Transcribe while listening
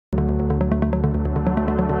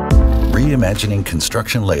reimagining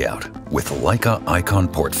construction layout with Leica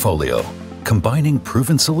iCON portfolio, combining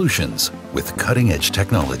proven solutions with cutting-edge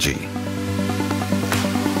technology.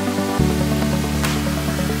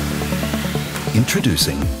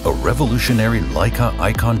 Introducing a revolutionary Leica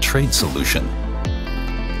iCON trade solution.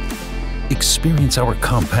 Experience our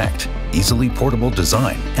compact, easily portable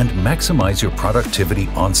design and maximize your productivity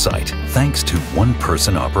on-site thanks to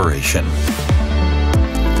one-person operation.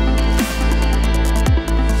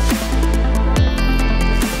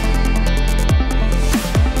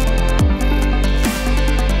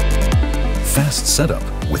 Fast setup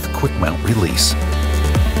with quick mount release.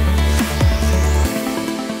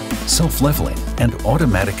 Self-leveling and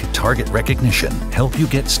automatic target recognition help you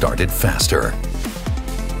get started faster.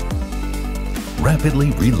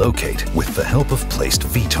 Rapidly relocate with the help of placed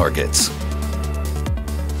V-targets.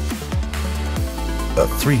 A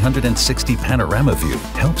 360 panorama view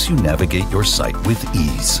helps you navigate your site with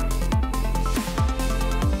ease.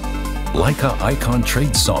 Leica iCON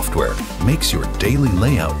Trade software makes your daily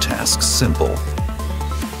layout tasks simple.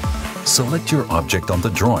 Select your object on the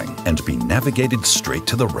drawing and be navigated straight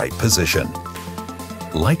to the right position.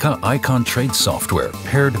 Leica iCON Trade software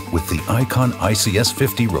paired with the iCON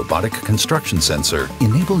iCS20 robotic construction sensor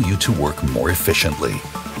enable you to work more efficiently.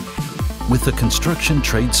 With a construction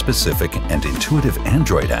trade-specific and intuitive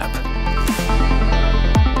Android app,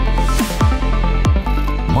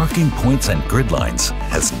 marking points and grid lines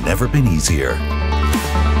has never been easier.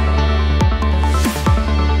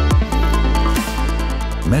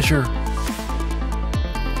 Measure,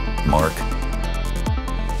 mark,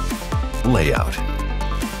 layout.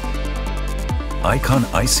 iCON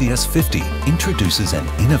iCS20 introduces an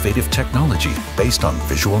innovative technology based on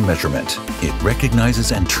visual measurement. It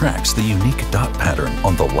recognizes and tracks the unique dot pattern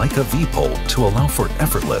on the Leica V-pole to allow for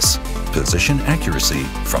effortless position accuracy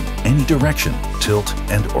from any direction, tilt,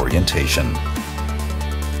 and orientation.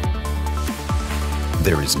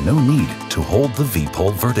 There is no need to hold the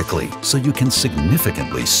V-pole vertically, so you can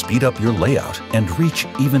significantly speed up your layout and reach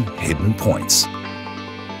even hidden points.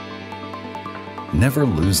 Never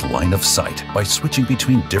lose line of sight by switching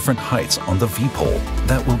between different heights on the V-pole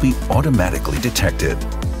that will be automatically detected.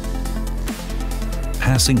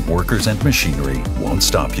 Passing workers and machinery won't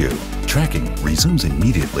stop you. Tracking resumes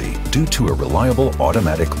immediately due to a reliable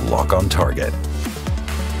automatic lock on target.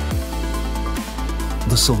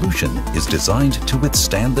 The solution is designed to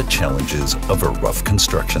withstand the challenges of a rough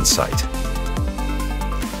construction site.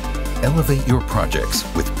 Elevate your projects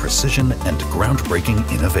with precision and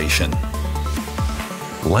groundbreaking innovation.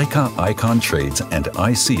 Leica iCON Trades and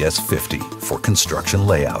iCS20 for construction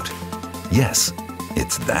layout. Yes,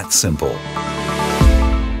 it's that simple.